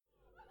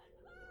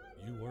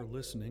are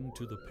listening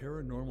to the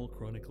Paranormal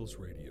Chronicles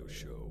radio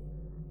show.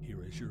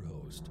 Here is your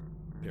host,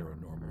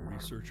 paranormal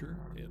researcher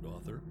and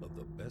author of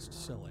the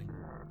best-selling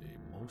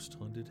A Most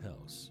Haunted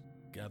House,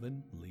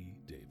 Gavin Lee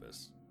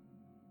Davis.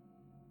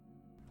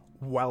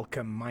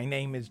 Welcome, my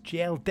name is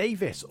J.L.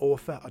 Davis,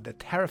 author of the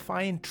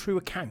terrifying true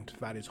account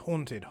that is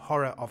haunted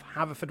horror of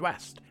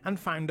Haverfordwest and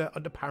founder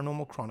of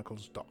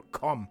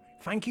theparanormalchronicles.com.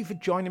 Thank you for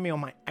joining me on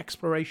my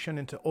exploration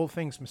into all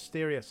things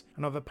mysterious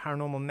and of a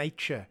paranormal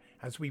nature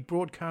as we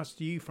broadcast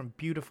to you from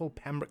beautiful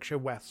Pembrokeshire,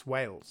 West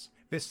Wales.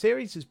 This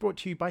series is brought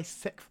to you by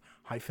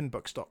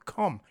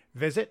sixth-books.com.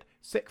 Visit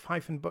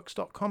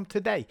sixth-books.com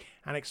today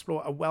and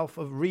explore a wealth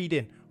of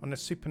reading on the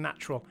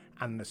supernatural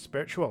and the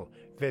spiritual.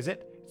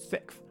 Visit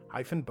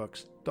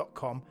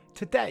sixth-books.com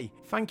today.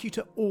 Thank you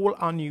to all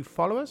our new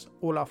followers.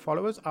 All our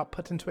followers are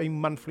put into a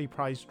monthly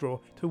prize draw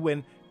to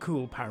win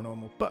cool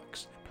paranormal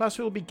books. Plus,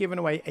 we'll be giving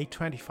away a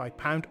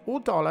 £25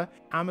 or $1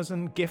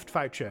 Amazon gift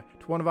voucher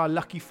to one of our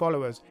lucky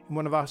followers in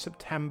one of our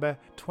September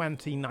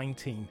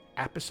 2019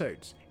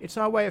 episodes. It's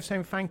our way of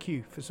saying thank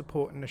you for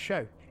supporting the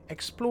show.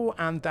 Explore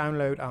and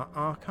download our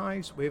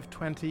archives with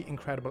 20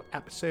 incredible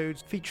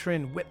episodes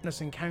featuring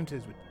witness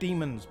encounters with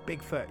demons,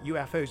 Bigfoot,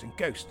 UFOs and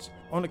ghosts,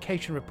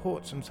 on-location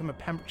reports from some of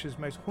Pembrokeshire's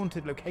most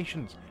haunted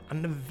locations,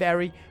 and the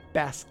very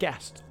best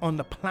guests on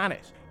the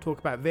planet talk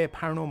about their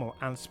paranormal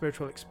and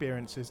spiritual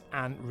experiences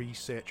and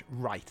research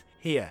right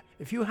here.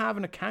 If you have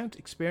an account,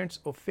 experience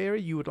or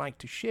theory you would like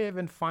to share,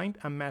 then find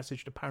and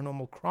message the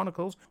Paranormal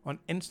Chronicles on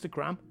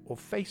Instagram or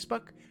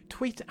Facebook,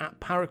 tweet at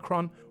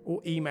Parachron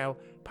or email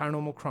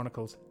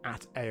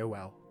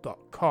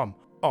paranormalchronicles@aol.com.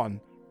 On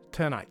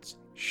tonight's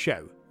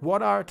show,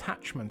 what are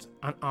attachments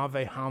and are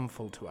they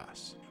harmful to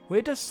us?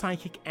 Where does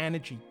psychic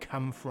energy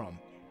come from?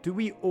 Do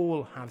we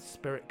all have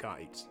spirit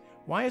guides?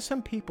 Why are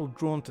some people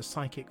drawn to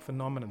psychic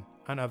phenomenon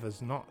and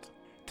others not?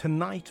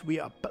 Tonight we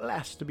are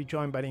blessed to be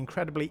joined by the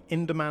incredibly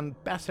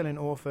in-demand best-selling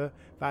author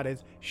that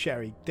is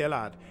Sherry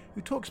Dillard,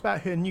 who talks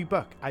about her new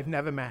book, I've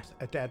Never Met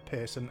a Dead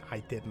Person I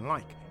Didn't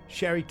Like.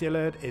 Sherry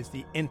Dillard is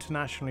the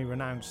internationally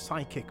renowned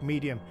psychic,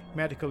 medium,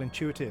 medical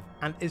intuitive,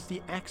 and is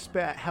the expert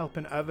at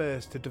helping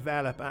others to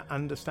develop and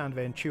understand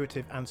their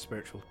intuitive and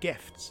spiritual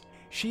gifts.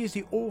 She is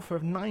the author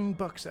of 9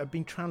 books that have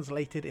been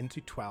translated into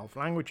 12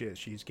 languages.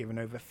 She's given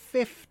over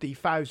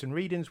 50,000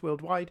 readings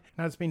worldwide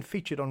and has been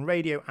featured on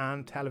radio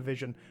and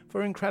television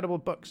for her incredible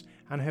books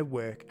and her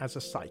work as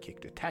a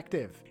psychic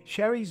detective.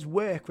 Sherry's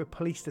work with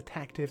police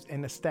detectives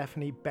in the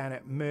Stephanie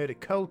Bennett murder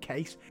cold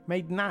case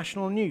made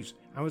national news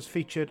and was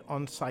featured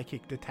on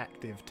Psychic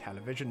Detective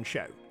television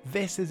show.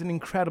 This is an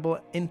incredible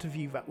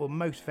interview that will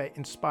motivate,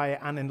 inspire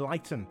and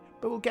enlighten,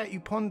 but will get you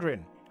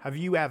pondering. Have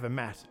you ever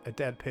met a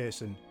dead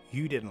person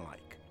you didn't like?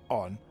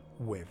 On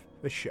with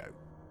the show.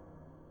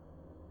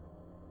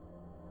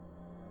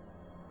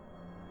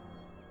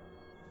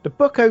 The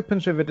book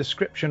opens with a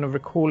description of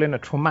recalling a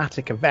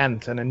traumatic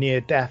event and a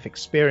near-death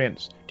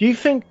experience. Do you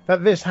think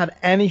that this had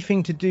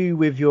anything to do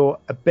with your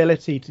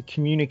ability to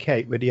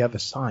communicate with the other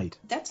side?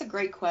 That's a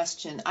great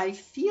question. I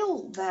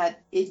feel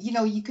that,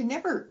 you can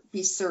never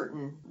be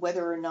certain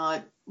whether or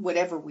not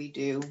whatever we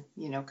do,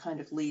 kind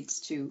of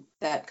leads to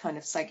that kind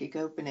of psychic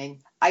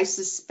opening. I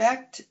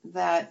suspect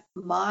that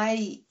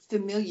my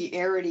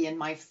familiarity and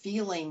my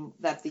feeling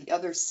that the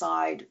other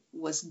side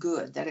was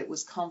good, that it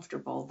was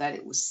comfortable, that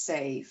it was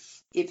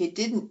safe. If it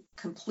didn't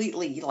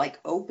completely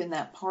open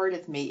that part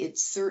of me, it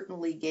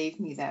certainly gave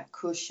me that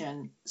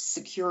cushion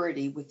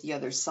security with the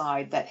other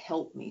side that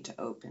helped me to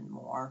open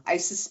more. I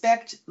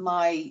suspect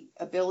my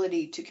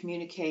ability to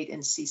communicate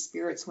and see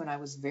spirits when I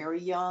was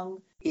very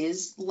young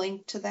is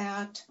linked to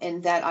that,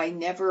 and that I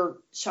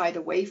never shied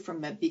away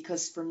from it,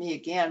 because for me,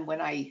 again, when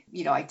I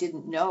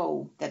didn't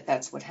know that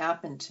that's what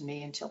happened to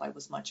me until I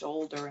was much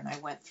older, and I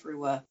went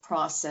through a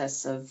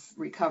process of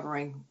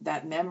recovering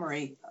that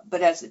memory.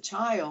 But as a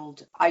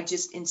child, I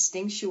just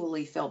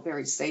instinctually felt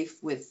very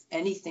safe with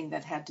anything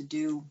that had to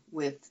do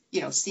with,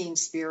 seeing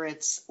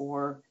spirits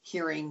or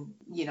hearing,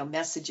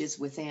 messages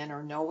within,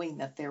 or knowing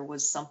that there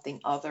was something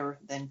other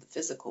than the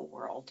physical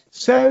world.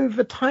 So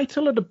the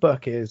title of the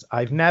book is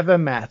I've Never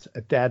Met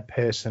a Dead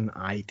Person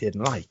I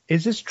Didn't Like.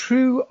 Is this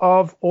true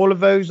of all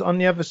of those on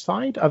the other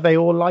side? Are they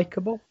all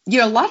likable?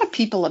 A lot of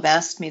people have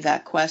asked me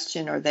that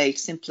question, or they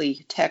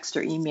simply text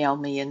or email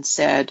me and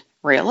said,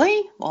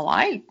 really? Well,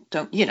 I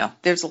don't,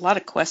 there's a lot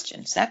of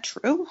questions. Is that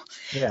true?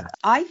 Yeah.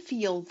 I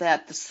feel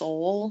that the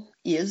soul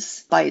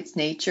is, by its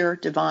nature,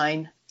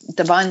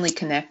 divinely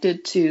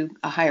connected to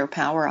a higher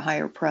power, a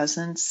higher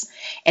presence,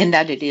 and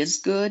that it is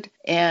good.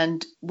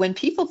 And when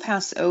people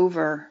pass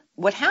over,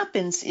 what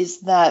happens is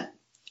that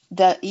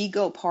the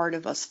ego part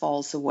of us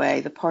falls away,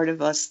 the part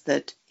of us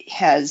that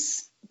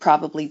has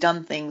probably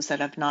done things that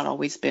have not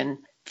always been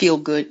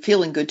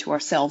feeling good to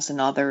ourselves and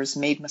others,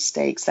 made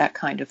mistakes, that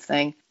kind of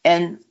thing.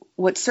 And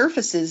what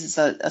surfaces is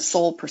a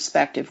soul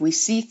perspective. We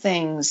see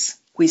things,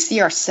 we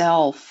see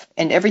ourselves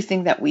and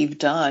everything that we've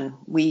done.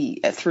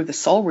 Through the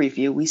soul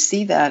review, we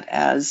see that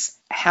as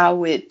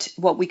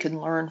what we can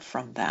learn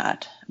from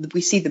that.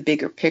 We see the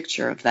bigger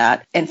picture of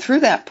that. And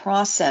through that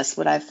process,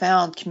 what I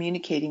found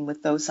communicating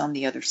with those on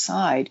the other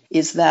side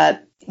is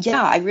that,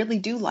 yeah, I really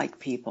do like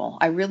people.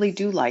 I really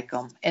do like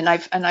them. And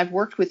I've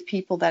worked with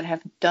people that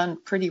have done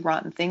pretty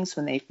rotten things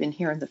when they've been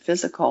here in the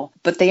physical,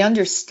 but they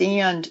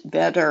understand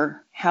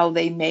better how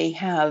they may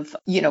have,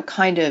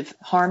 kind of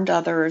harmed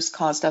others,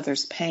 caused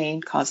others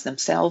pain, caused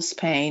themselves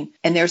pain.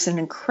 And there's an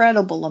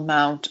incredible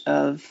amount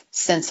of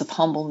sense of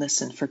humbleness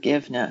and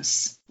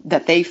forgiveness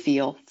that they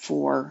feel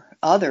for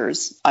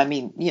others. I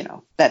mean,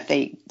 that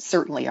they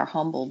certainly are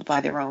humbled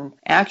by their own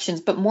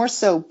actions, but more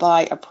so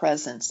by a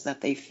presence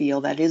that they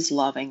feel that is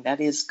loving,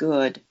 that is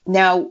good.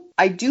 Now,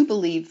 I do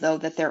believe, though,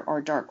 that there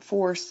are dark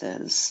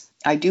forces.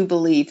 I do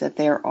believe that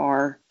there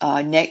are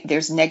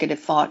there's negative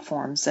thought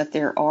forms, that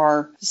there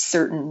are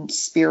certain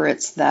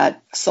spirits,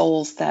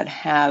 souls that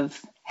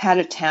have had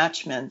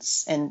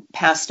attachments and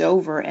passed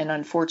over, and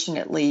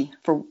unfortunately,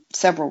 for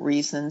several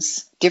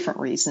reasons, different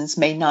reasons,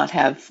 may not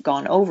have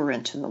gone over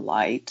into the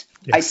light.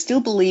 Yeah. I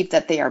still believe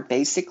that they are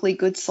basically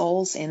good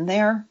souls in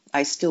there.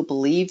 I still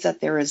believe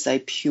that there is a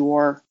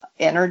pure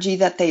energy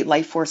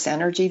life force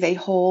energy they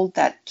hold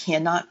that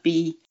cannot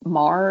be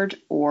marred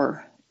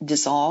or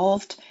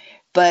dissolved.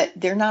 But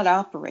they're not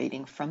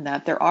operating from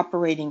that. They're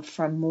operating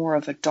from more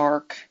of a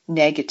dark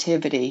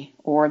negativity,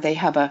 or they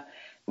have an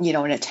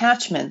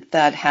attachment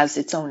that has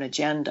its own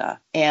agenda.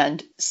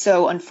 And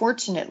so,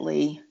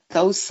 unfortunately,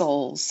 those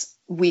souls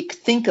we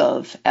think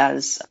of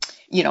as,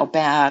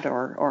 bad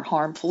or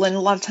harmful. And a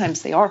lot of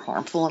times they are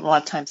harmful, and a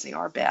lot of times they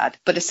are bad.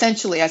 But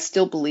essentially, I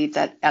still believe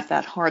that at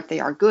that heart, they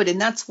are good. And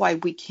that's why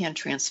we can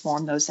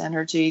transform those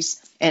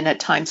energies. And at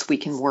times we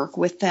can work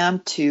with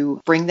them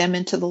to bring them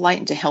into the light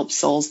and to help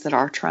souls that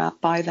are trapped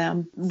by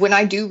them. When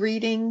I do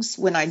readings,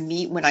 when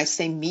I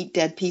say meet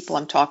dead people,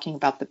 I'm talking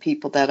about the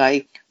people that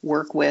I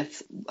work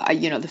with,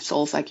 the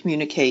souls I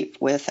communicate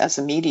with as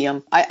a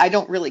medium. I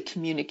don't really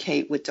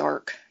communicate with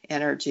dark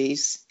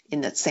energies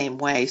in that same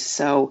way.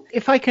 So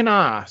if I can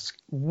ask,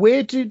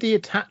 where do the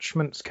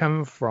attachments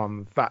come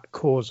from that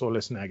cause all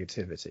this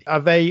negativity?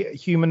 Are they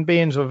human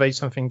beings, or are they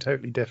something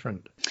totally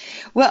different?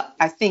 Well,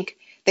 I think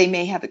they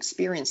may have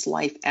experienced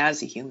life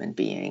as a human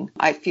being.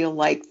 I feel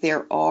like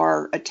there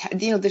are,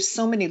 there's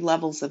so many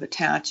levels of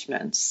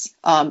attachments.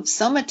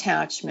 Some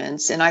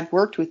attachments, and I've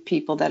worked with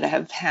people that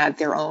have had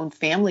their own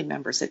family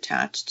members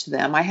attached to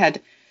them. I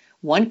had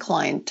one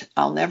client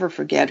I'll never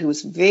forget who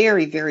was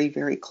very, very,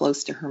 very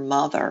close to her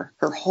mother.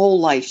 Her whole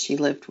life she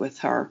lived with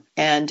her,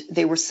 and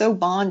they were so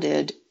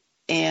bonded.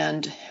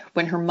 And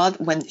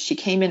when she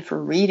came in for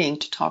a reading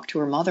to talk to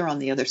her mother on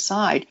the other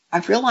side, I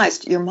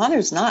realized your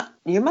mother's not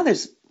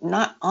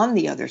on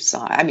the other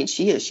side. I mean,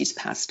 she is. She's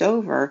passed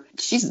over.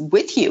 She's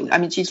with you. I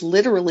mean, she's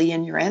literally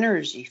in your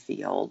energy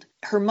field.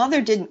 Her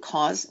mother didn't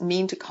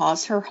mean to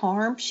cause her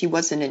harm. She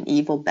wasn't an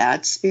evil,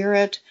 bad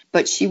spirit,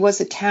 but she was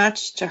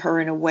attached to her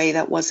in a way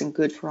that wasn't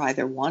good for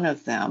either one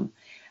of them.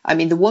 I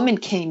mean, the woman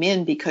came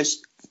in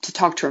to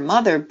talk to her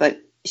mother,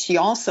 but she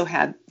also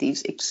had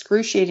these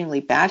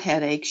excruciatingly bad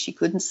headaches. She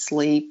couldn't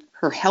sleep.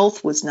 Her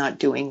health was not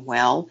doing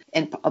well.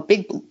 And a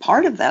big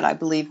part of that, I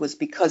believe, was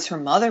because her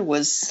mother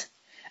was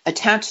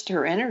attached to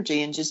her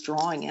energy and just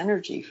drawing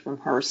energy from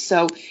her.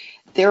 So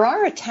there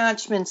are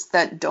attachments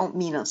that don't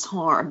mean us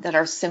harm, that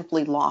are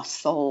simply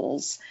lost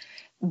souls.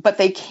 But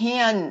they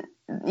can,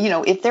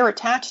 if they're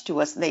attached to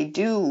us,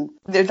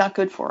 they're not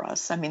good for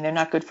us. I mean, they're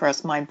not good for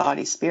us, mind,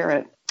 body,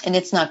 spirit. And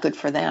it's not good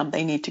for them.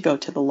 They need to go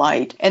to the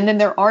light. And then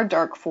there are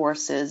dark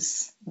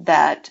forces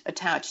that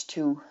attach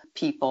to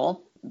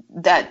people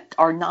that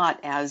are not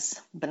as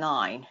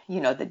benign,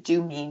 that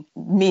do mean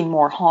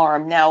more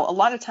harm. Now, a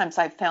lot of times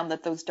I've found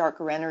that those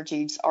darker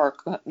energies are,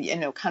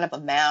 kind of a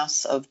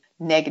mass of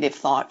negative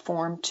thought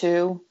form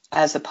too,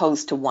 as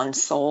opposed to one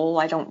soul.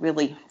 I don't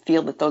really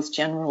feel that those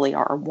generally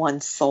are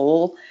one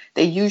soul.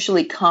 They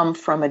usually come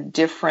from a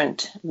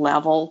different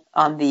level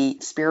on the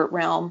spirit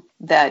realm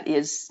that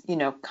is,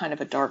 kind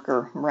of a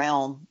darker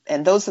realm.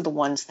 And those are the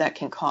ones that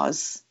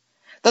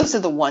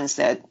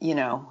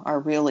are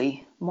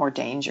really more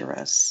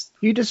dangerous.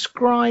 You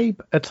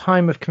describe a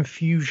time of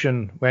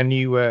confusion when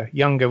you were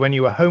younger, when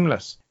you were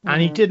homeless,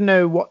 and you didn't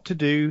know what to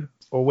do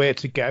or where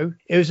to go.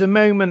 It was a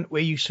moment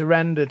where you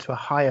surrendered to a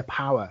higher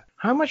power.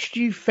 How much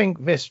do you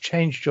think this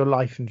changed your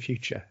life and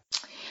future?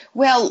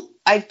 Well,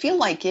 I feel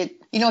like it,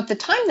 at the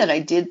time that I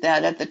did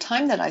that, at the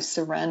time that I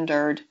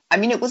surrendered, I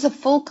mean, it was a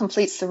full,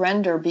 complete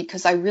surrender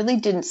because I really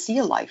didn't see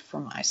a life for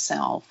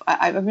myself.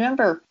 I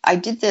remember I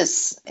did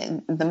this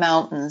in the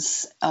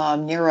mountains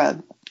near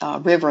a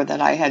river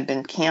that I had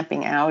been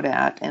camping out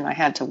at, and I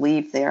had to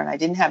leave there, and I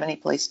didn't have any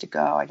place to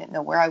go. I didn't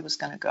know where I was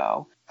going to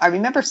go. I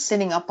remember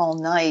sitting up all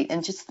night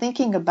and just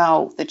thinking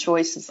about the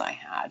choices I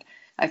had.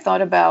 I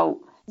thought about,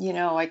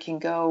 I can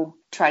go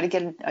try to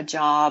get a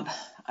job.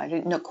 I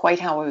didn't know quite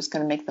how I was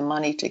going to make the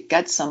money to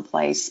get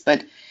someplace,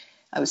 but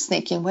I was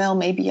thinking, well,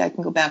 maybe I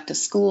can go back to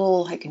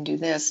school. I can do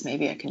this.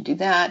 Maybe I can do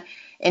that.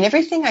 And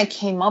everything I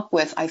came up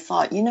with, I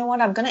thought,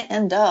 I'm going to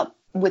end up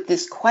with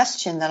this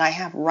question that I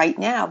have right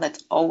now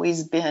that's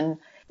always been,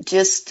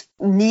 just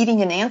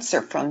needing an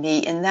answer from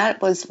me. And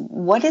that was,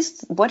 what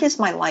is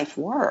my life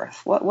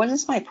worth? What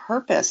is my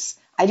purpose?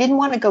 I didn't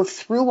want to go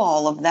through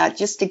all of that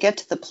just to get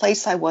to the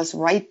place I was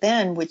right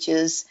then, which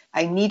is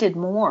I needed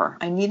more.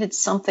 I needed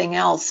something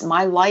else.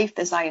 My life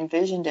as I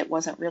envisioned it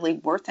wasn't really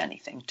worth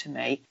anything to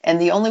me.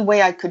 And the only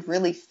way I could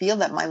really feel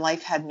that my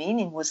life had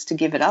meaning was to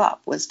give it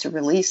up, was to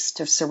release,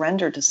 to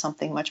surrender to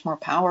something much more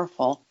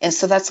powerful. And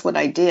so that's what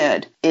I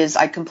did, is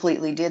I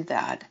completely did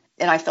that.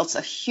 And I felt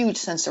a huge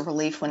sense of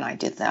relief when I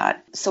did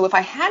that. So if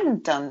I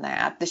hadn't done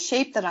that, the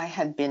shape that I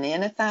had been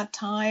in at that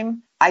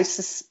time, I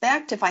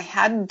suspect if I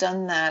hadn't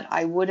done that,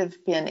 I would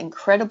have been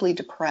incredibly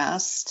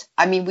depressed.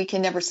 I mean, we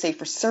can never say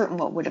for certain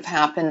what would have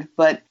happened,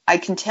 but I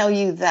can tell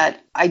you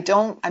that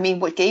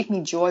what gave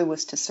me joy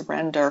was to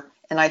surrender.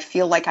 And I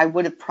feel like I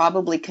would have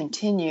probably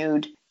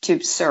continued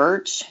to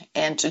search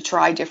and to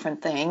try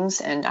different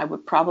things, and I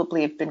would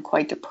probably have been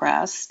quite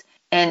depressed.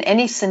 And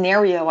any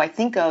scenario I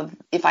think of,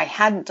 if I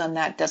hadn't done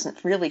that,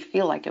 doesn't really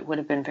feel like it would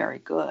have been very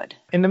good.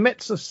 In the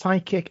midst of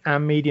psychic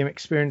and medium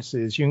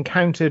experiences, you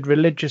encountered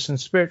religious and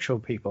spiritual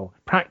people,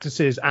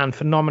 practices and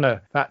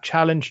phenomena that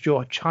challenged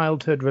your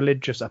childhood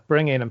religious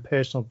upbringing and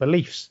personal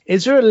beliefs.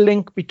 Is there a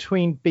link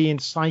between being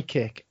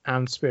psychic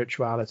and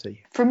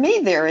spirituality? For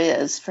me, there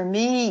is. For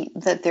me,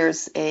 that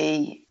there's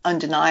a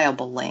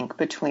undeniable link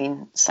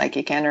between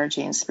psychic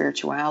energy and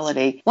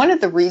spirituality. One of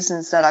the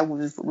reasons that I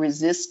was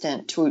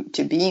resistant to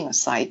being a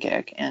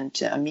psychic and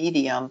to a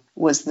medium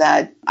was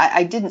that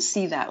I didn't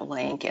see that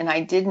link, and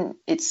it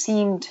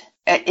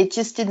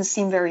just didn't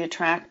seem very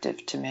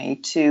attractive to me.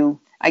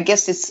 I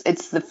guess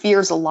it's the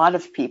fears a lot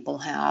of people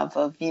have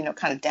of,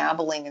 kind of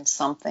dabbling in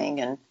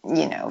something and,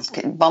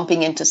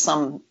 bumping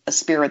into a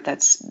spirit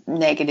that's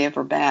negative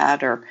or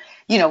bad, or,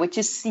 it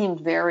just seemed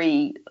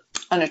very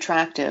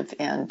unattractive.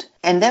 And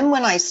then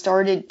when I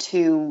started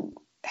to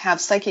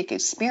have psychic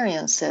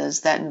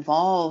experiences that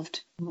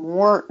involved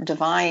more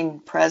divine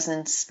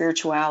presence,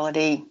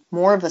 spirituality,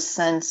 more of a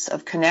sense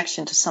of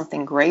connection to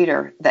something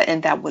greater,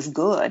 that was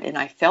good. And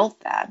I felt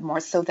that more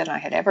so than I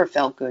had ever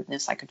felt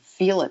goodness. I could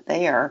feel it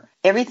there.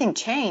 Everything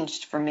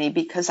changed for me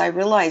because I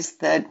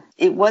realized that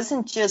it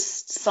wasn't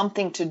just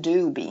something to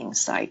do being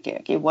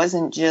psychic. It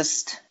wasn't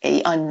just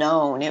a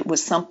unknown. It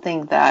was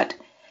something that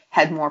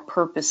had more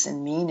purpose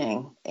and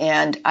meaning.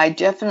 And I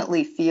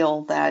definitely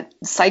feel that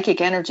psychic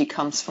energy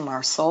comes from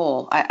our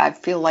soul. I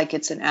feel like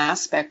it's an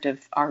aspect of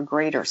our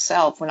greater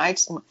self. When I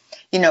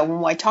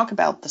talk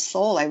about the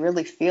soul, I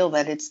really feel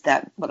that it's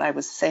that, what I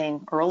was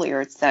saying earlier,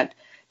 it's that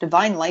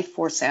divine life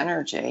force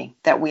energy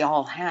that we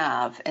all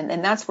have.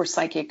 And that's where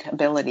psychic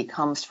ability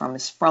comes from,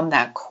 is from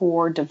that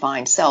core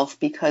divine self.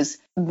 Because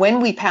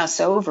when we pass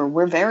over,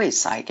 we're very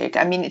psychic.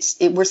 I mean,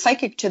 we're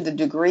psychic to the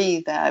degree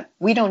that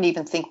we don't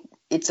even think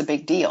it's a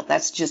big deal.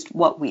 That's just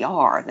what we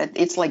are. That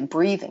it's like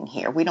breathing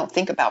here. We don't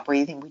think about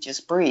breathing, we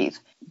just breathe.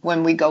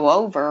 When we go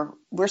over,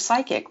 we're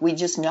psychic. We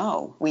just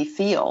know, we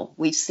feel,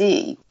 we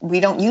see. We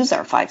don't use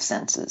our five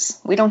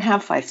senses. We don't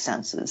have five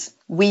senses.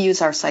 We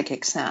use our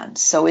psychic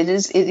sense. So it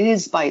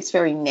is by its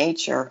very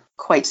nature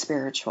quite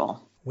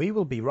spiritual. We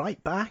will be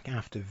right back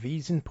after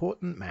these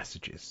important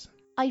messages.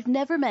 I've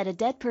Never Met a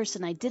Dead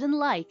Person I Didn't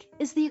Like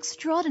is the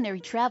extraordinary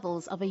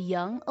travels of a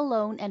young,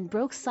 alone, and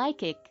broke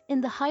psychic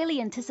in the highly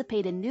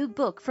anticipated new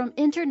book from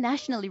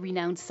internationally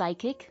renowned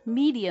psychic,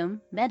 medium,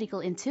 medical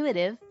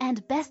intuitive,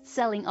 and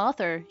best-selling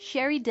author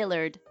Sherry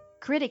Dillard.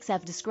 Critics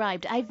have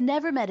described I've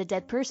Never Met a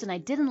Dead Person I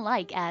Didn't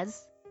Like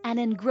as an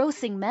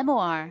engrossing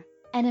memoir,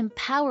 an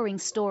empowering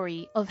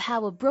story of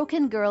how a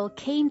broken girl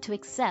came to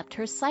accept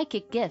her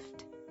psychic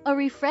gift, a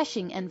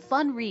refreshing and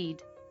fun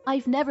read.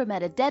 I've Never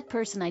Met a Dead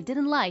Person I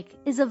Didn't Like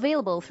is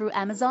available through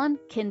Amazon,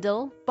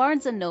 Kindle,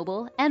 Barnes &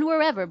 Noble, and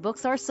wherever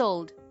books are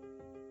sold.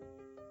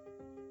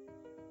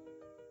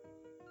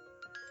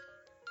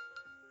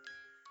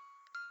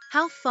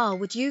 How far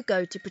would you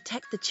go to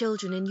protect the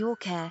children in your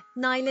care?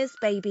 Nyla's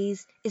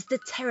Babies is the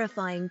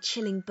terrifying,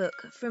 chilling book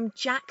from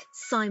Jack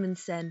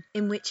Simonsen,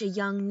 in which a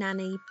young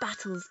nanny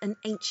battles an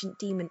ancient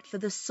demon for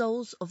the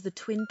souls of the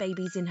twin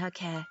babies in her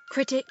care.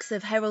 Critics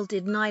have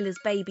heralded Nyla's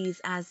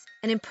Babies as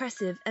an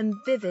impressive and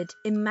vivid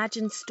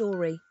imagined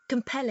story,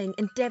 compelling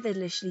and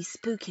devilishly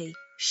spooky,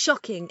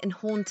 shocking and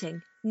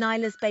haunting.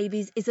 Nyla's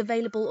Babies is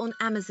available on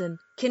Amazon,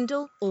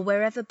 Kindle, or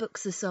wherever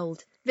books are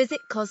sold.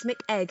 Visit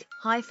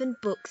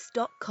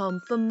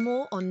cosmicegg-books.com for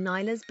more on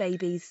Nyla's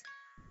Babies.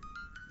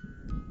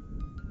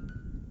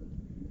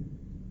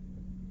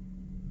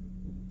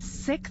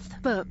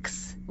 Sixth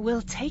Books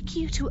will take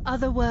you to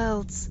other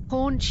worlds,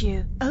 haunt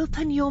you,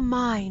 open your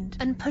mind,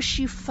 and push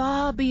you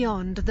far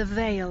beyond the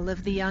veil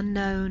of the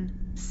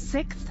unknown.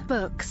 Sixth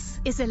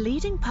Books is a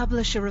leading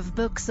publisher of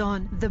books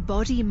on the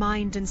body,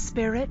 mind, and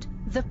spirit,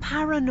 the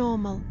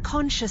paranormal,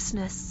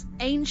 consciousness,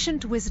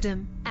 ancient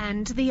wisdom,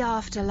 and the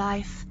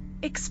afterlife.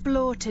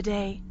 Explore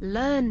today,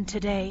 learn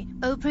today,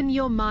 open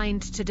your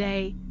mind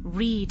today,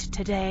 read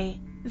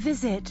today.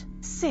 Visit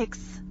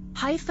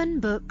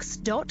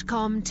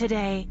sixth-books.com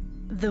today.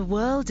 The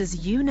world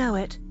as you know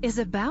it is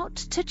about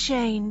to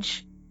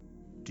change.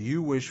 Do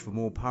you wish for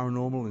more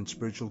paranormal and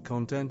spiritual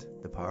content?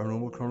 The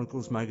Paranormal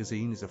Chronicles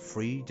magazine is a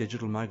free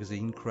digital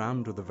magazine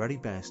crammed with the very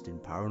best in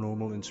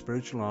paranormal and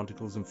spiritual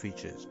articles and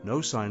features. No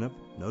sign up,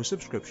 no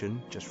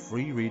subscription, just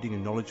free reading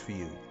and knowledge for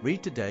you.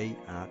 Read today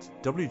at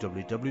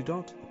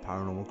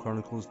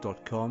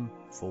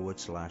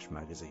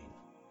www.theparanormalchronicles.com/magazine.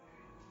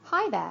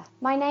 Hi there,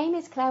 my name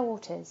is Claire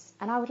Waters,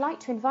 and I would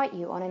like to invite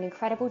you on an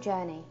incredible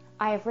journey.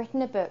 I have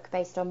written a book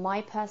based on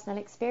my personal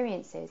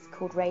experiences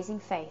called Raising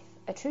Faith,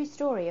 a true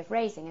story of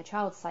raising a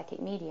child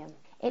psychic medium.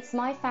 It's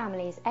my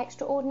family's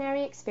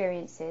extraordinary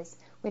experiences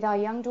with our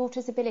young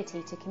daughter's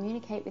ability to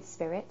communicate with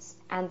spirits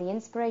and the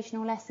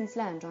inspirational lessons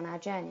learned on our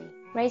journey.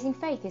 Raising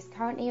Faith is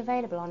currently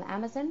available on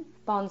Amazon,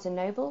 Barnes &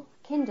 Noble,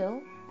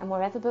 Kindle, and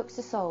wherever books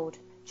are sold.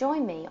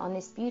 Join me on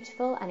this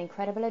beautiful and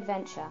incredible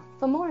adventure.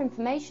 For more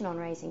information on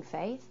Raising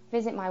Faith,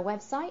 visit my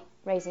website,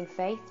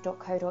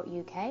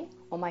 raisingfaith.co.uk,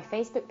 or my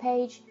Facebook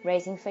page,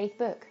 Raising Faith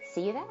Book.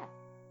 See you there.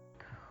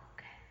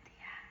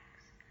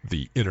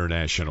 The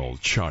international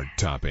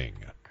chart-topping,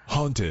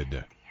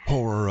 haunted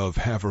horror of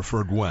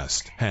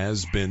Haverfordwest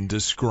has been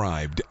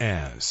described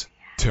as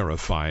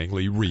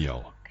terrifyingly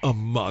real, a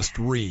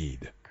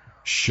must-read,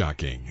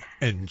 shocking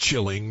and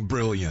chilling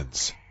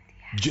brilliance,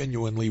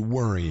 genuinely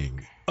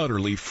worrying,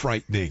 utterly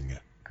frightening.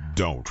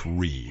 Don't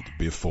read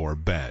before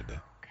bed.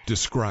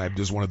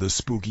 Described as one of the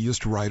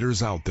spookiest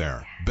writers out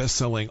there,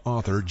 best-selling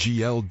author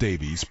G.L.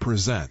 Davies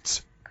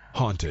presents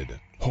Haunted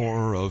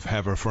Horror of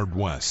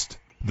Haverfordwest,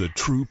 the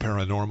true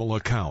paranormal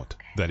account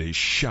that is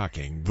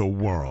shocking the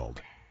world.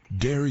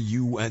 Dare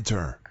you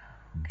enter?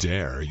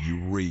 Dare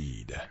you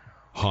read?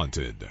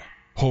 Haunted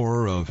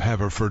Horror of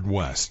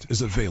Haverfordwest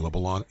is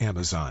available on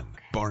Amazon,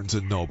 Barnes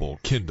 & Noble,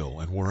 Kindle,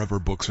 and wherever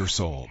books are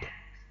sold.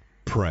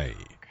 Pray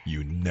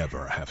you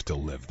never have to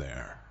live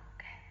there.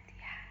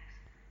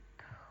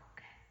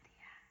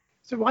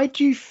 So why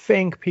do you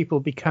think people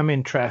become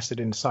interested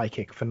in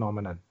psychic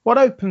phenomenon? What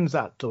opens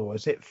that door?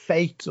 Is it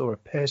fate or a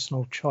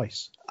personal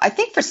choice? I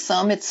think for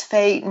some it's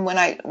fate. And when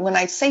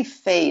I say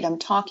fate, I'm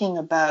talking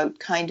about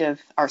kind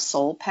of our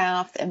soul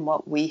path and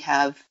what we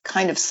have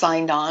kind of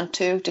signed on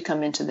to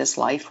come into this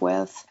life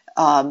with.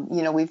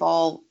 We've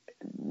all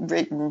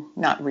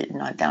not written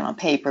down on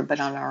paper, but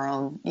on our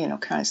own,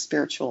 kind of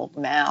spiritual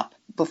map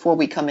before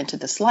we come into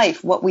this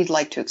life, what we'd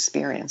like to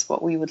experience,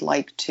 what we would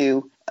like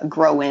to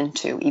grow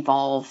into,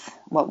 evolve,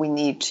 what we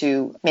need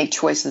to make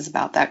choices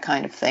about, that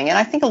kind of thing. And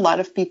I think a lot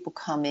of people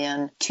come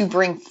in to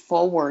bring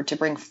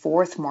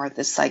forth more of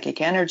this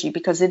psychic energy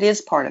because it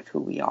is part of who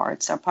we are.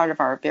 It's a part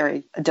of our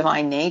very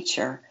divine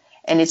nature.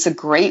 And it's a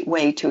great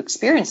way to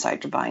experience our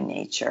divine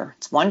nature.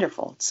 It's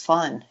wonderful. It's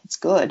fun. It's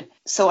good.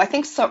 So I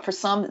think for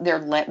some,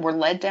 we're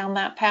led down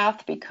that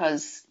path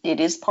because it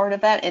is part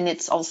of that. And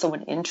it's also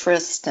an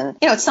interest. And,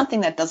 it's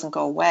something that doesn't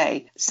go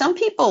away. Some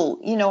people,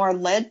 are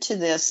led to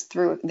this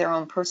through their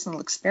own personal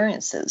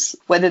experiences,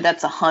 whether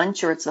that's a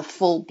hunch or it's a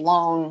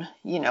full-blown,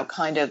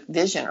 kind of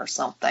vision or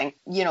something.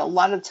 A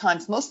lot of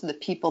times, most of the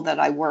people that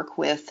I work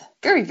with,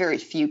 very, very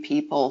few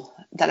people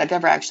that I've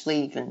ever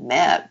actually even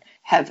met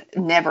have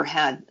never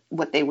had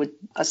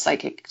a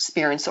psychic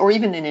experience or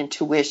even an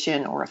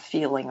intuition or a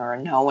feeling or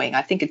a knowing.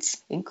 I think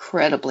it's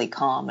incredibly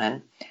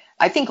common.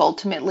 I think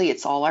ultimately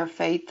it's all our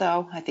fate,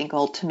 though. I think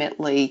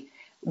ultimately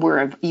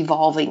we're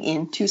evolving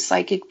into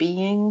psychic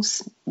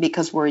beings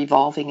because we're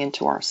evolving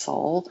into our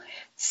soul.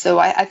 So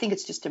I think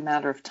it's just a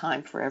matter of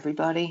time for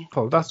everybody.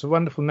 Well, that's a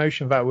wonderful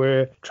notion that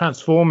we're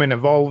transforming,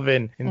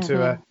 evolving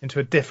into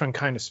a different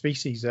kind of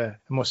species, a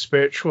more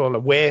spiritual,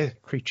 aware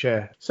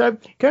creature. So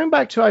going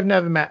back to I've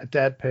never met a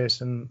dead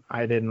person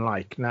I didn't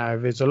like. Now,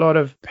 there's a lot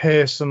of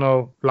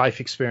personal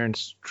life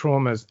experience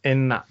traumas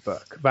in that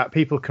book that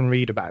people can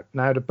read about.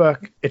 Now, the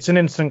book, it's an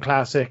instant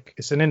classic.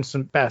 It's an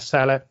instant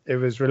bestseller. It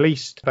was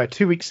released about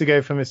 2 weeks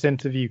ago from this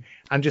interview,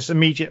 and just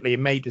immediately it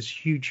made this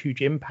huge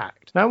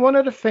impact. Now, one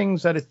of the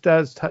things that it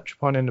does touch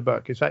upon in the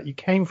book is that you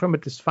came from a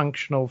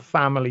dysfunctional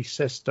family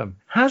system.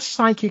 Has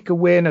psychic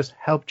awareness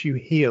helped you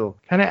heal?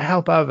 Can it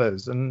help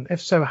others? And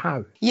if so,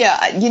 how? Yeah,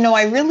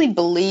 I really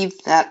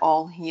believe that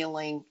all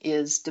healing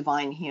is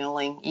divine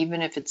healing,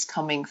 even if it's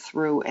coming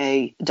through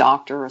a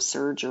doctor, a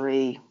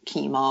surgery,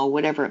 chemo,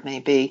 whatever it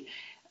may be.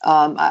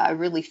 I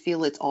really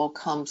feel it all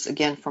comes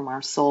again from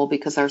our soul,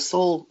 because our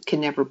soul can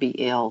never be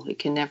ill. It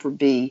can never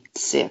be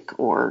sick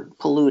or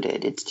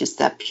polluted. It's just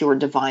that pure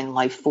divine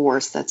life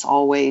force that's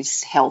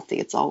always healthy.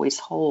 It's always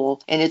whole.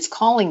 And it's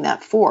calling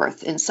that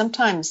forth. And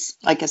sometimes,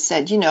 like I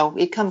said,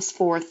 it comes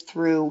forth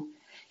through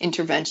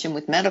intervention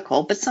with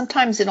medical, but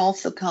sometimes it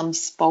also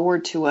comes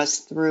forward to us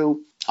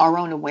through our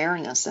own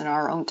awareness and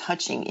our own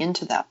touching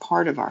into that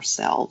part of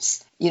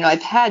ourselves.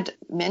 I've had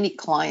many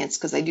clients,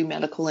 because I do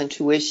medical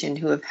intuition,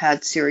 who have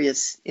had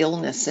serious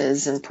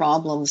illnesses and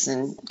problems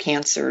and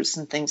cancers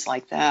and things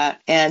like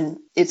that. And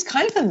it's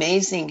kind of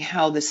amazing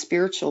how the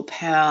spiritual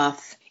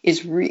path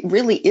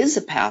really is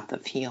a path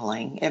of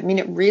healing. I mean,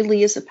 it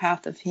really is a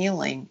path of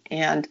healing.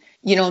 And,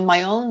 in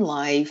my own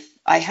life,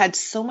 I had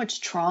so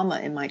much trauma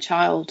in my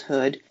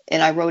childhood,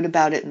 and I wrote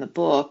about it in the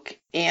book.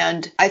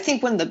 And I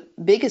think one of the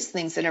biggest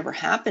things that ever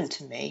happened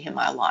to me in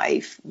my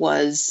life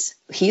was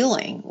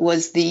healing,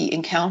 was the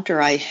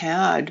encounter I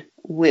had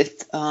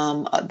with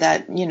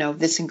that,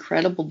 this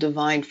incredible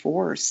divine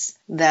force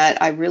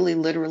that I really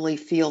literally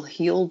feel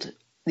healed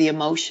the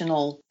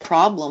emotional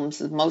problems,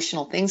 the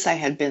emotional things I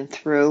had been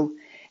through.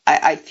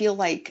 I feel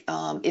like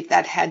if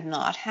that had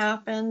not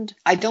happened,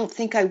 I don't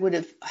think I would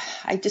have,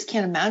 I just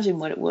can't imagine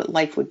what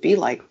life would be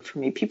like for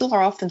me. People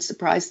are often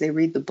surprised they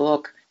read the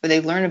book or they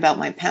learn about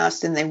my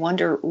past and they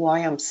wonder why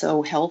I'm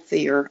so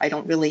healthy or I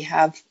don't really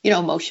have,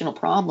 emotional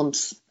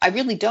problems. I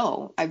really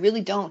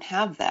don't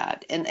have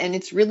that. And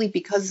it's really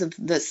because of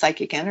the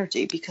psychic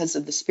energy, because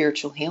of the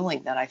spiritual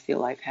healing that I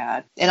feel I've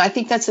had. And I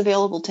think that's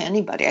available to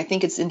anybody. I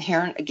think it's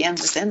inherent, again,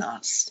 within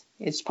us.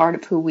 It's part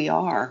of who we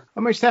are.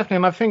 Oh, most definitely.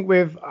 And I think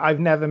with I've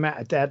Never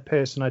Met a Dead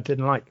Person I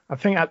Didn't Like, I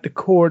think at the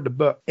core of the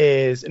book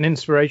is an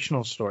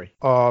inspirational story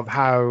of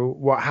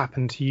what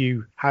happened to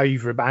you, how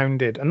you've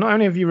rebounded. And not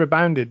only have you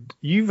rebounded,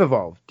 you've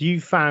evolved.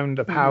 You found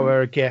a power,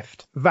 a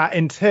gift that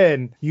in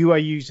turn you are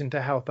using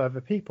to help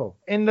other people.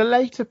 In the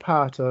later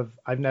part of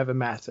I've Never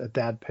Met a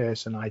Dead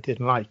Person I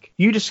Didn't Like,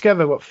 you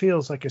discover what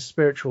feels like a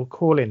spiritual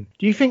calling.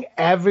 Do you think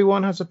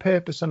everyone has a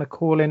purpose and a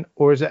calling,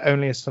 or is it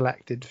only a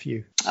selected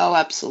few? Oh,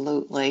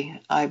 absolutely.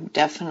 I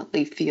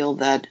definitely feel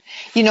that,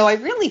 I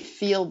really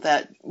feel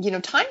that,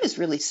 time is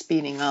really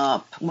speeding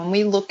up. When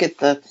we look at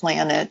the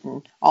planet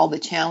and all the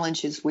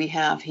challenges we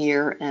have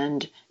here,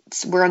 and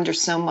we're under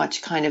so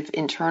much kind of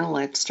internal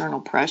and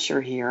external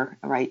pressure here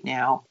right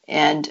now.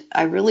 And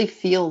I really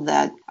feel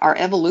that our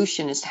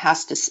evolution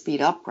has to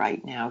speed up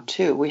right now,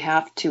 too. We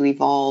have to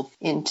evolve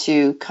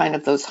into kind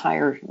of those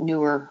higher,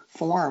 newer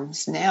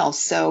forms now.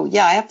 So,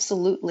 yeah, I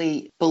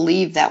absolutely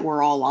believe that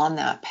we're all on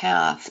that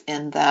path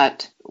and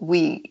that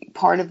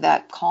part of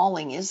that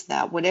calling is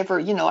that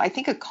whatever, I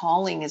think a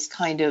calling is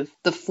kind of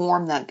the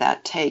form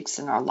that takes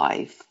in our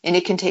life. And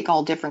it can take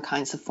all different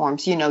kinds of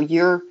forms.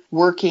 You're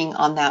working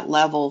on that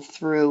level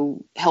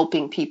through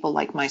helping people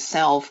like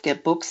myself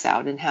get books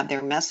out and have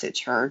their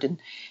message heard. And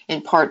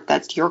in part,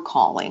 that's your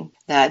calling,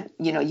 that,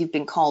 you've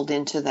been called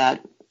into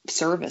that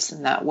service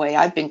in that way.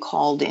 I've been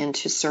called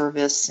into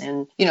service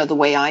in, the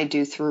way I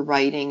do through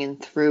writing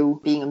and through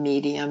being a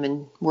medium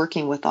and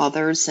working with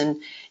others.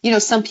 And,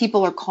 some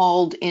people are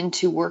called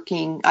into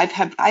working. I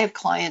have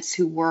clients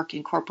who work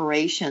in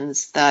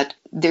corporations that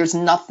there's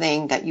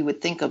nothing that you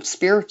would think of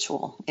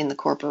spiritual in the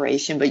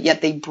corporation, but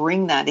yet they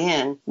bring that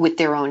in with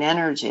their own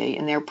energy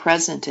and they're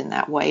present in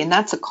that way. And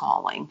that's a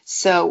calling.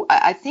 So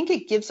I think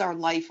it gives our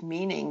life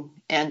meaning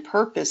and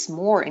purpose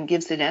more and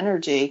gives it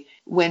energy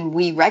when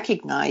we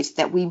recognize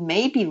that we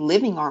may be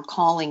living our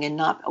calling and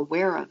not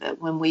aware of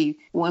it.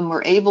 When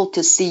we're able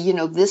to see,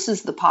 this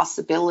is the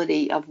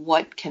possibility of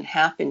what can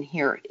happen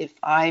here if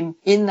I'm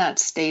in that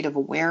state of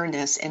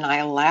awareness and I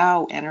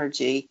allow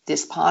energy,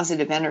 this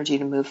positive energy,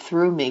 to move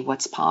through me,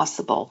 what's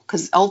possible.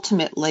 Because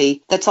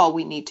ultimately, that's all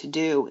we need to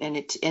do.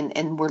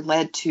 And we're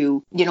led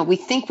to, we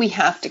think we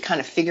have to kind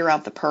of figure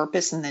out the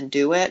purpose and then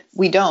do it.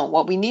 We don't.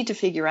 What we need to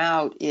figure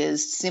out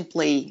is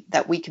simply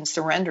that we can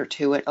surrender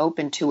to it,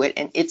 open to it,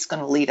 and it's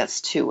going to lead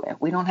us to it.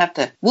 We don't have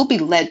to, we'll be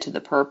led to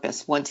the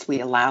purpose once we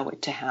allow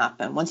it to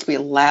happen. Once we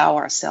allow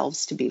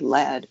ourselves to be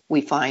led,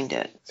 we find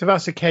it. So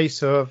that's a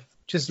case of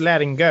just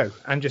letting go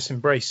and just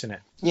embracing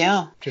it.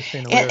 Yeah. Just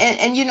being aware.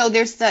 And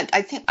there's that,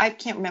 I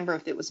can't remember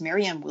if it was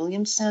Marianne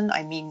Williamson.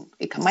 I mean,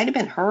 it might have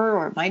been her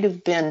or it might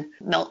have been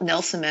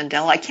Nelson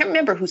Mandela. I can't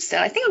remember who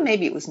said, I think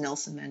maybe it was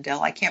Nelson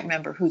Mandela. I can't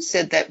remember who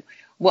said that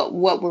what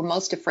we're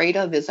most afraid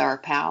of is our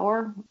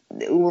power.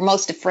 We're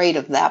most afraid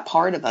of that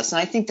part of us.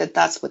 And I think that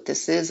that's what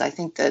this is. I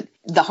think that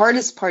the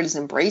hardest part is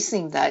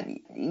embracing that,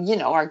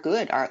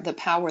 the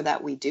power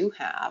that we do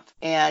have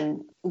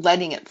and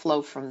letting it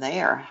flow from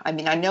there. I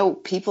mean, I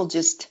know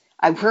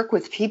I work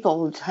with people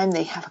all the time.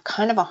 They have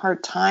kind of a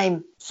hard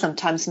time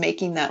sometimes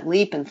making that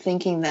leap and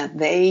thinking that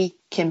they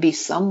can be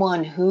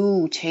someone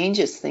who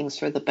changes things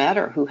for the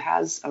better, who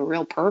has a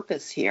real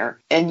purpose here.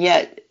 And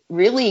yet,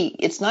 really,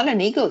 it's not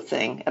an ego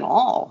thing at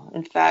all.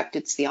 In fact,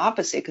 it's the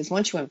opposite, because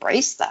once you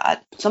embrace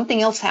that,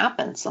 something else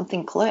happens,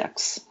 something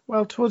clicks.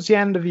 Well, towards the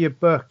end of your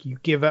book, you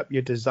give up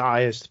your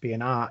desires to be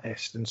an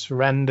artist and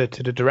surrender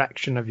to the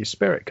direction of your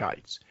spirit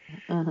guides.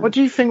 Mm-hmm. What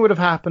do you think would have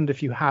happened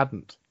if you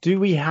hadn't? Do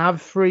we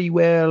have free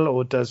will,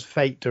 or does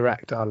fate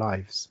direct our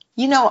lives?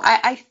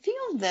 I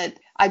feel that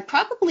I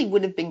probably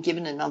would have been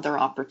given another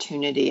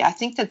opportunity. I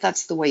think that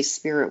that's the way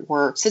spirit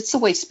works. It's the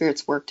way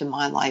spirit's worked in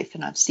my life,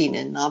 and I've seen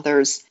it in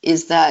others,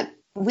 is that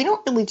we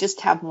don't really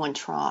just have one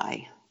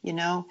try.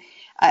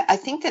 I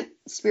think that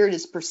spirit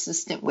is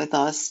persistent with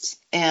us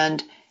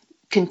and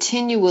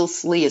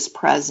continuously is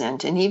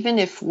present. And even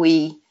if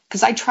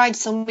because I tried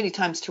so many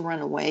times to run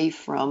away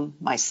from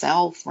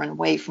myself, run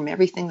away from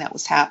everything that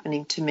was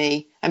happening to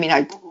me. I mean,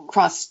 I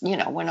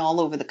went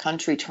all over the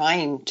country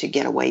trying to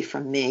get away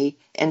from me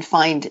and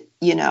find,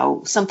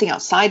 something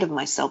outside of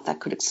myself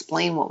that could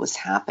explain what was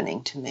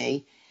happening to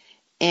me.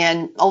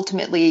 And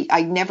ultimately,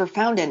 I never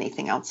found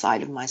anything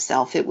outside of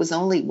myself. It was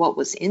only what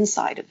was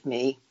inside of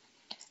me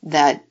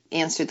that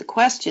answered the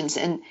questions.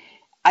 And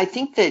I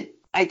think that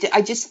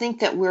I just think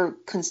that we're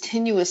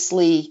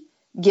continuously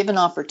given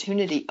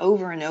opportunity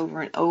over and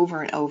over and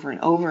over and over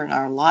and over in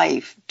our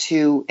life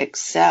to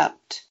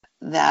accept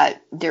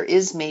that there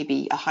is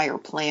maybe a higher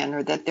plan,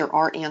 or that there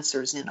are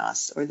answers in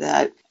us, or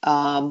that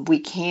we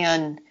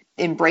can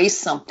embrace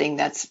something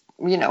that's,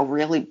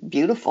 really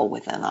beautiful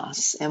within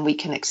us, and we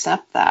can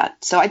accept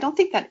that. So I don't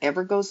think that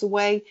ever goes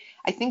away.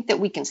 I think that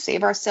we can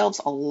save ourselves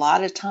a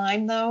lot of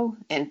time, though,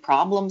 and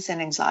problems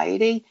and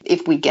anxiety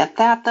if we get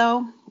that,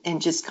 though,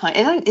 and just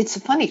and it's a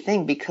funny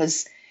thing,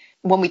 because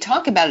when we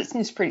talk about it, it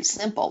seems pretty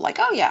simple, like,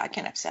 oh yeah, I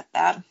can accept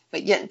that.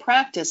 But yet in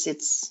practice,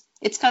 it's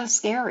kind of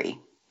scary,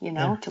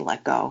 to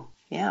let go.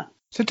 Yeah.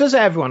 So does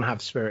everyone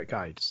have spirit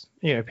guides?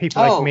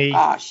 People like me. Oh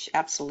gosh,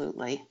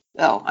 absolutely.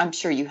 Oh, I'm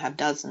sure you have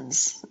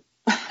dozens.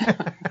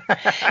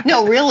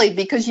 No, really,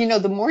 because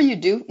the more you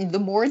do, the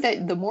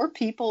more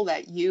people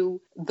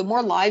the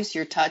more lives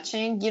you're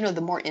touching,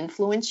 the more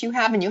influence you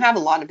have, and you have a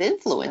lot of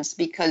influence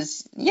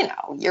because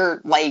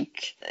you're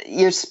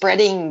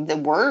spreading the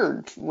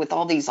word with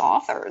all these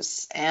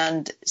authors,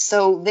 and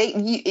so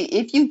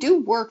if you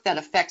do work that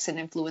affects and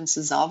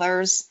influences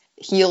others,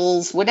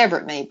 heals, whatever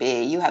it may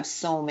be, you have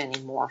so many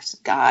more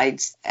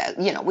guides.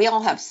 We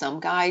all have some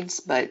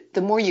guides, but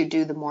the more you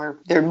do, the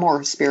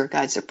more spirit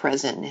guides are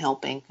present and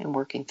helping and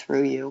working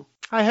through you.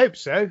 I hope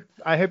so.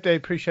 I hope they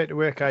appreciate the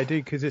work I do,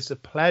 because it's a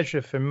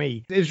pleasure for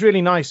me. It was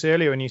really nice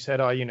earlier when you said,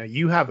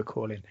 you have a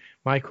calling.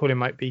 My calling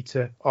might be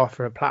to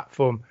offer a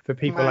platform for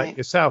people like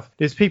yourself.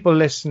 There's people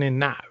listening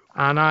now,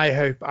 and I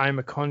hope I'm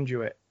a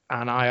conduit,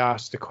 and I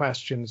ask the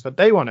questions that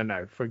they want to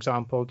know. For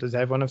example, does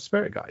everyone have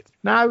spirit guides?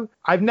 Now,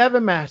 I've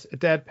never met a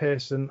dead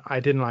person I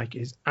didn't like.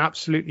 It's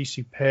absolutely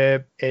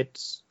superb.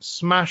 It's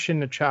smashing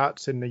the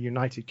charts in the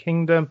United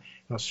Kingdom,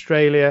 in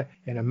Australia,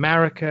 in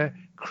America.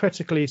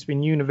 Critically, it's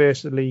been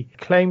universally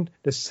acclaimed.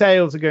 The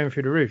sales are going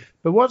through the roof.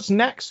 But what's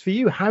next for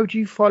you? How do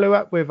you follow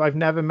up with, I've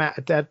never met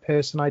a dead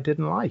person I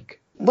didn't like?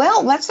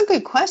 Well, that's a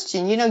good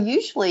question.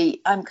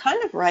 Usually I'm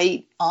kind of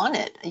right on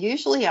it.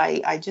 Usually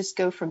I just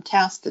go from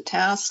task to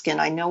task,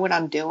 and I know what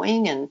I'm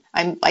doing, and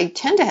I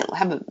tend to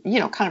have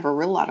a, kind of a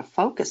real lot of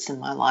focus in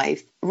my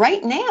life.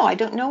 Right now, I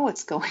don't know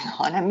what's going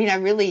on. I mean,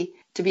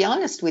 to be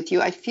honest with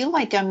you, I feel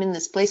like I'm in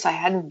this place I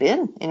hadn't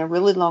been in a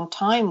really long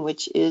time,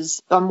 which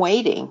is I'm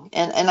waiting.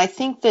 And I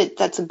think that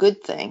that's a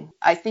good thing.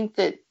 I think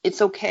that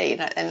it's okay.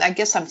 And I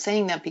guess I'm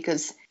saying that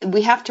because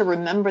we have to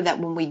remember that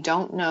when we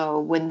don't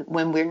know, when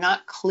we're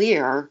not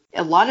clear,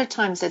 a lot of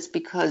times that's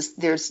because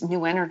there's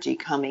new energy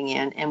coming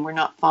in and we're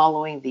not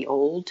following the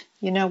old.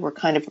 We're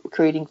kind of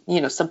creating,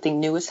 something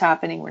new is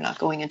happening. We're not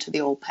going into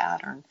the old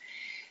pattern.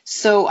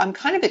 So I'm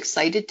kind of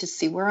excited to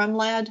see where I'm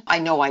led. I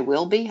know I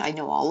will be. I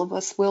know all of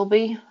us will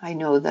be. I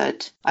know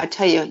that, I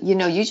tell you,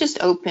 you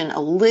just open a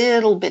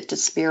little bit to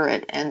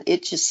spirit and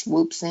it just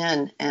swoops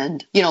in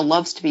and,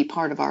 loves to be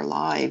part of our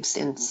lives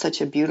in such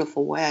a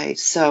beautiful way.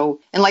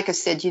 So, and like I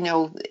said,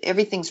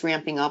 everything's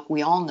ramping up.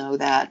 We all know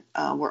that.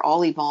 We're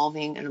all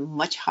evolving at a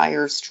much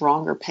higher,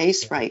 stronger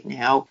pace right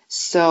now.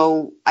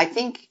 So I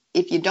think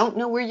if you don't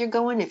know where you're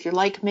going, if you're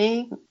like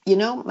me,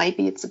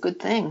 maybe it's a good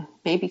thing.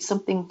 Maybe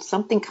something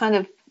kind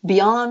of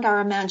beyond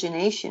our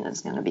imagination is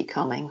going to be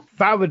coming.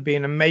 That would be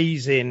an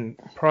amazing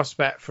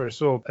prospect for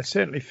us all. I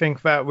certainly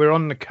think that we're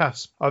on the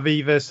cusp of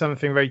either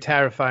something very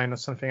terrifying or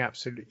something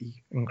absolutely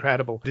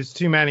incredible. There's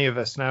too many of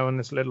us now on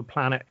this little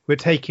planet. We're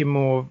taking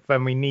more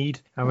than we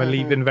need, and we're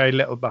leaving very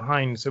little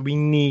behind. So we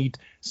need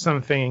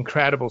something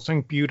incredible,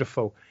 something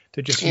beautiful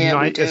to just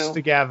unite us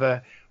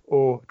together,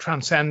 or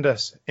transcend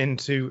us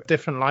into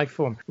different life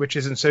form, which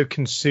isn't so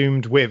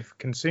consumed with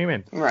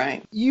consuming.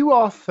 Right. You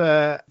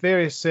offer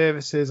various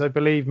services, I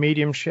believe,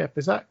 mediumship.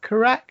 Is that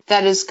correct?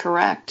 That is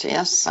correct.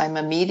 Yes, I'm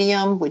a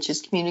medium, which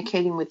is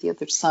communicating with the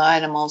other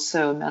side. I'm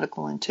also a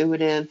medical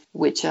intuitive,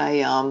 which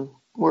I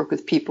work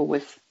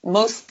with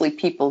mostly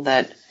people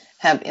that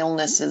have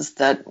illnesses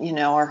that,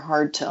 are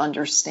hard to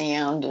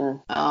understand, and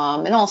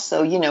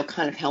also,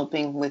 kind of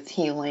helping with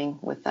healing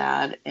with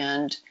that.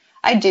 And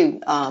I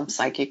do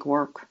psychic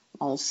work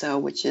also,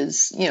 which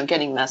is,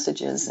 getting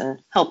messages and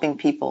helping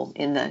people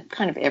in the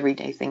kind of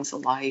everyday things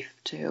of life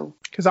too.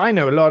 Because I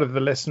know a lot of the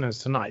listeners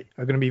tonight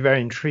are going to be very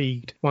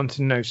intrigued, want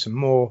to know some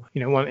more,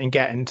 want to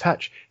get in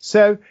touch.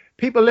 So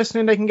people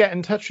listening, they can get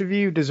in touch with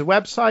you. There's a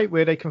website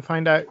where they can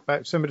find out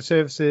about some of the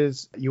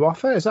services you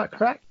offer. Is that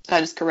correct?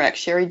 That is correct.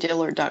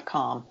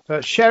 SherryDillard.com. So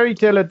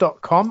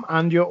SherryDillard.com.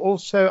 And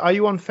are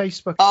you on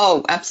Facebook?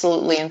 Oh,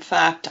 absolutely. In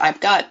fact,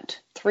 I've got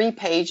 3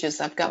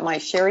 pages. I've got my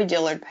Sherry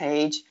Dillard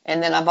page,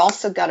 and then I've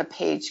also got a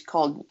page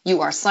called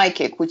You Are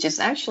Psychic, which is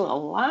actually a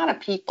lot of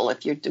people.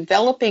 If you're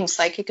developing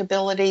psychic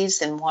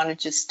abilities and want to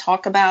just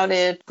talk about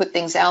it, put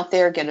things out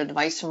there, get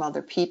advice from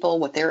other people,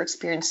 what their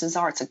experiences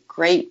are, it's a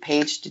great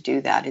page to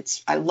do that.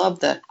 I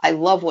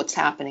love what's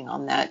happening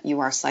on that You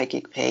Are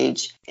Psychic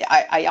page.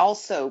 I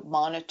also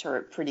monitor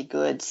it pretty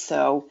good,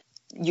 so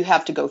you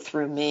have to go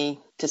through me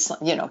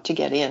to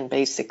get in,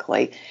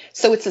 basically.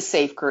 So it's a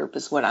safe group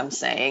is what I'm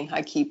saying.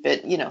 I keep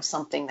it,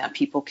 something that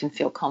people can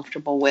feel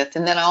comfortable with.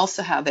 And then I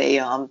also have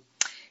a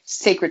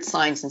sacred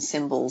signs and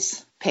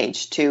symbols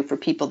page too, for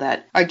people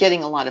that are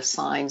getting a lot of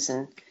signs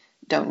and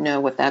don't know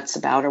what that's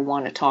about or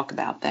want to talk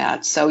about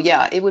that. So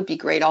yeah, it would be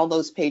great. All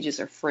those pages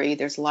are free.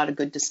 There's a lot of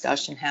good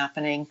discussion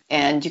happening,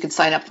 and you can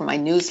sign up for my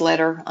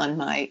newsletter on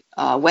my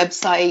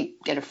website,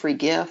 get a free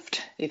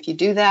gift if you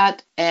do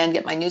that, and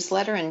get my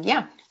newsletter. And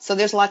yeah, so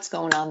there's lots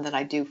going on that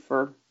I do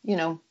for,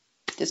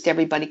 just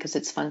everybody, because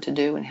it's fun to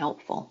do and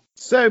helpful.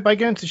 So by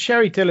going to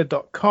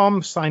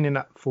sherrydillard.com, signing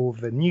up for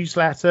the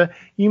newsletter,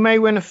 you may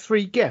win a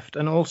free gift.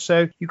 And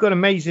also, you've got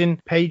amazing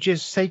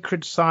pages,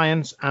 Sacred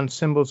Science and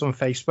Symbols on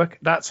Facebook.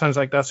 That sounds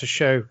like that's a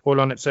show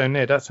all on its own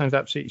there. That sounds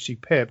absolutely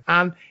superb.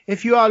 And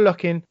if you are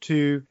looking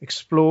to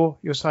explore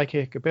your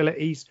psychic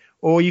abilities,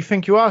 or you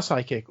think you are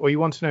psychic, or you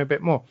want to know a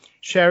bit more,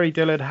 Sherry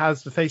Dillard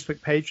has the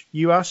Facebook page,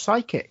 You Are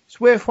Psychic. It's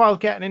worthwhile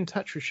getting in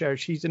touch with Sherry.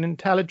 She's an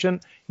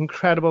intelligent,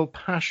 incredible,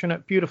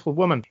 passionate, beautiful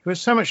woman who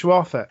has so much to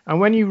offer.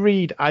 And when you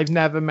read I've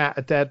Never Met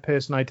a Dead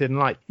Person I Didn't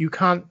Like, you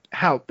can't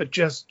help but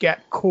just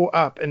get caught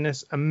up in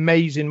this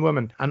amazing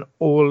woman and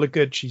all the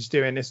good she's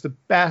doing. It's the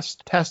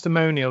best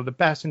testimonial, the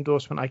best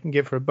endorsement I can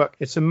give for a book.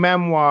 It's a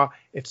memoir,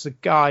 it's a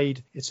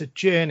guide, it's a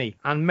journey,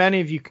 and many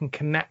of you can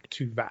connect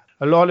to that.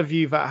 A lot of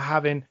you that are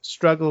having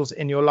struggles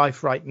in your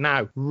life right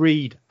now,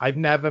 read I've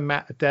Never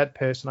Met a Dead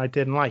Person I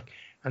Didn't Like,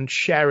 and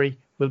Sherry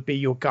will be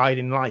your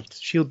guiding light.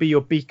 She'll be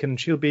your beacon.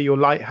 She'll be your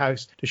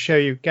lighthouse to show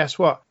you, guess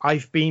what?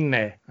 I've been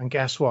there. And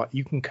guess what?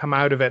 You can come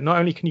out of it. Not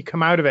only can you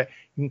come out of it,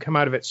 you can come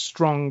out of it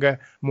stronger,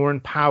 more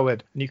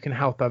empowered, and you can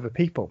help other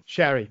people.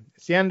 Sherry,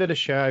 it's the end of the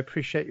show. I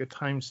appreciate your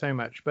time so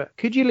much, but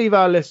could you leave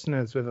our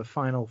listeners with a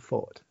final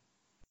thought?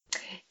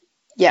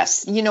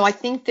 Yes. I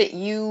think that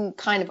you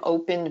kind of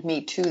opened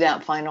me to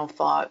that final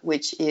thought,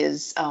 which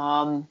is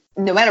no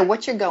matter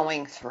what you're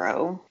going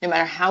through, no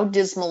matter how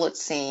dismal it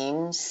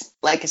seems,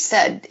 like I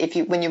said,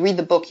 when you read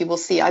the book, you will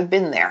see I've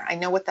been there. I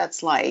know what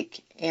that's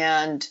like.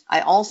 And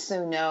I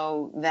also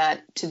know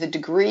that to the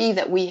degree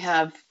that we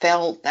have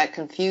felt that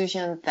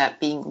confusion, that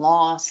being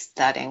lost,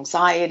 that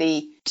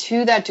anxiety,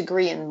 to that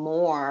degree and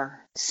more,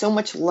 so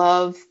much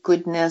love,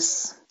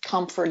 goodness,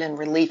 comfort, and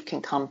relief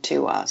can come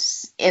to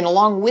us. And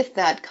along with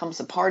that comes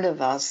a part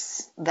of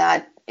us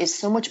that is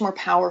so much more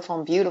powerful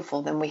and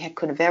beautiful than we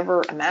could have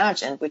ever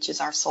imagined, which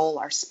is our soul,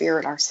 our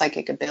spirit, our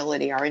psychic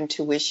ability, our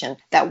intuition.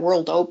 That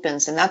world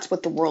opens, and that's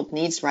what the world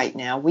needs right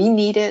now. We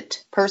need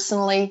it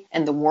personally,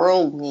 and the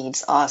world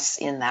needs us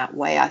in that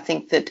way. I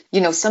think that,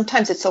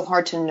 sometimes it's so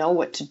hard to know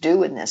what to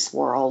do in this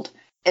world.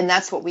 And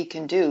that's what we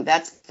can do.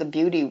 That's the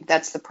beauty.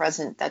 That's the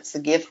present. That's the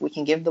gift we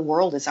can give the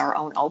world, is our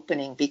own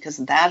opening, because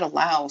that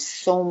allows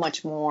so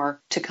much more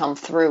to come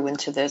through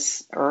into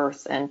this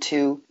earth and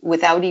to,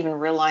 without even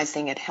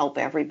realizing it, help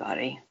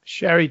everybody.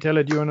 Sherry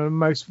Dillard, you're one of the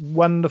most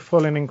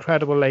wonderful and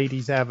incredible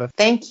ladies ever.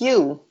 Thank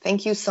you.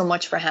 Thank you so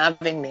much for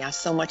having me. I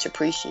so much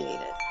appreciate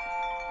it.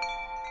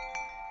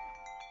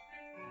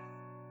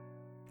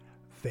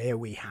 There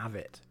we have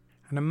it.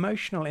 An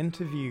emotional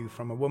interview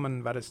from a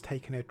woman that has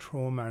taken her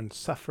trauma and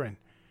suffering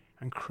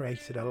and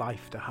created a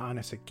life to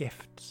harness her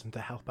gifts and to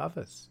help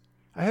others.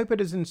 I hope it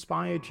has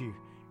inspired you.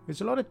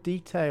 There's a lot of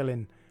detail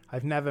in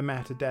I've Never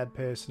Met a Dead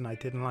Person I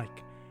Didn't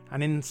Like,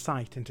 an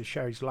insight into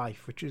Sherry's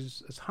life, which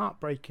is as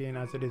heartbreaking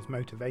as it is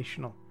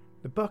motivational.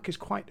 The book is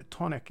quite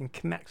tonic and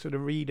connects with the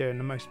reader in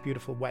the most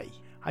beautiful way.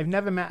 I've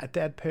Never Met a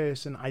Dead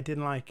Person I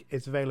Didn't Like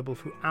is available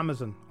through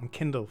Amazon, on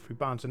Kindle, through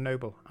Barnes &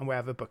 Noble, and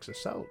wherever books are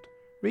sold.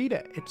 Read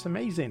it, it's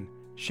amazing.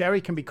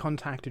 Sherry can be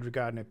contacted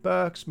regarding her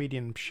books,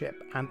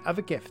 mediumship, and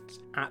other gifts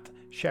at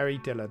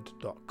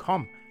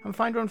sherrydillard.com, and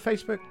find her on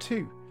Facebook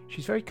too.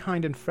 She's very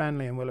kind and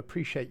friendly and will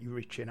appreciate you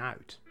reaching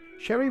out.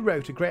 Sherry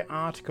wrote a great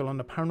article on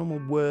the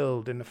paranormal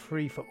world in the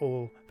Free for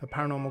All for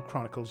Paranormal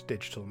Chronicles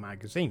digital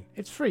magazine.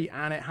 It's free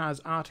and it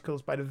has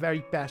articles by the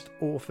very best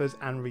authors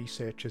and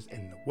researchers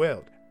in the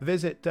world.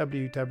 Visit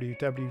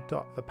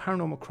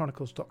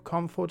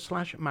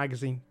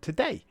www.theparanormalchronicles.com/magazine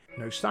today.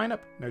 No sign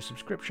up, no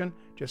subscription,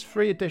 just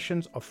free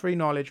editions of free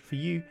knowledge for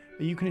you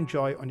that you can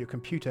enjoy on your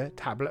computer,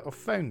 tablet or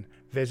phone.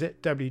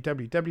 Visit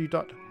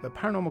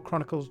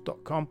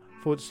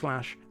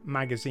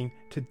www.theparanormalchronicles.com/magazine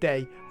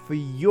today for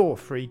your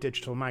free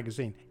digital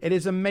magazine. It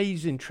is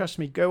amazing, trust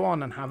me, go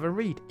on and have a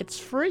read. It's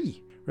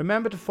free.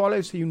 Remember to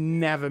follow so you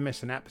never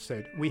miss an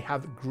episode. We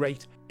have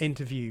great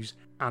interviews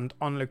and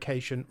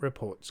on-location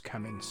reports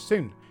coming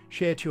soon.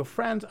 Share to your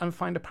friends and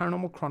find the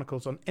Paranormal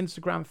Chronicles on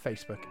Instagram,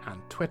 Facebook and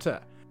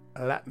Twitter.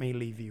 Let me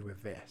leave you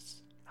with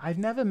this. I've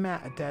Never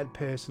Met a Dead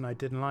Person I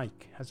Didn't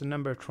Like has a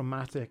number of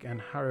traumatic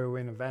and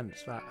harrowing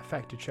events that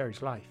affected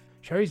Sherry's life.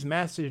 Sherry's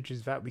message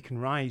is that we can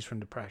rise from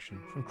depression,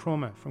 from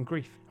trauma, from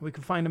grief, and we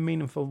can find a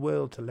meaningful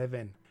world to live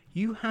in.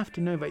 You have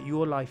to know that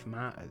your life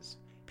matters.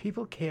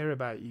 People care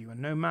about you, and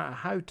no matter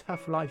how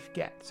tough life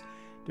gets,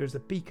 there is a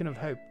beacon of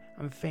hope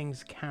and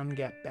things can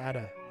get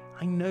better.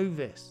 I know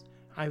this.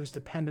 I was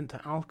dependent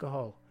to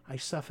alcohol. I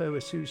suffer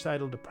with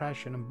suicidal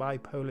depression and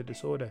bipolar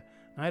disorder.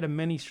 I had a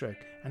mini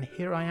stroke, and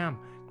here I am,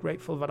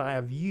 grateful that I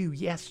have you,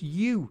 yes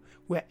you,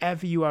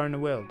 wherever you are in the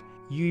world.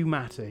 You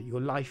matter, your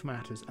life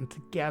matters, and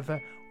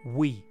together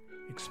we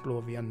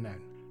explore the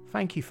unknown.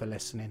 Thank you for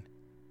listening.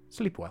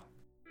 Sleep well.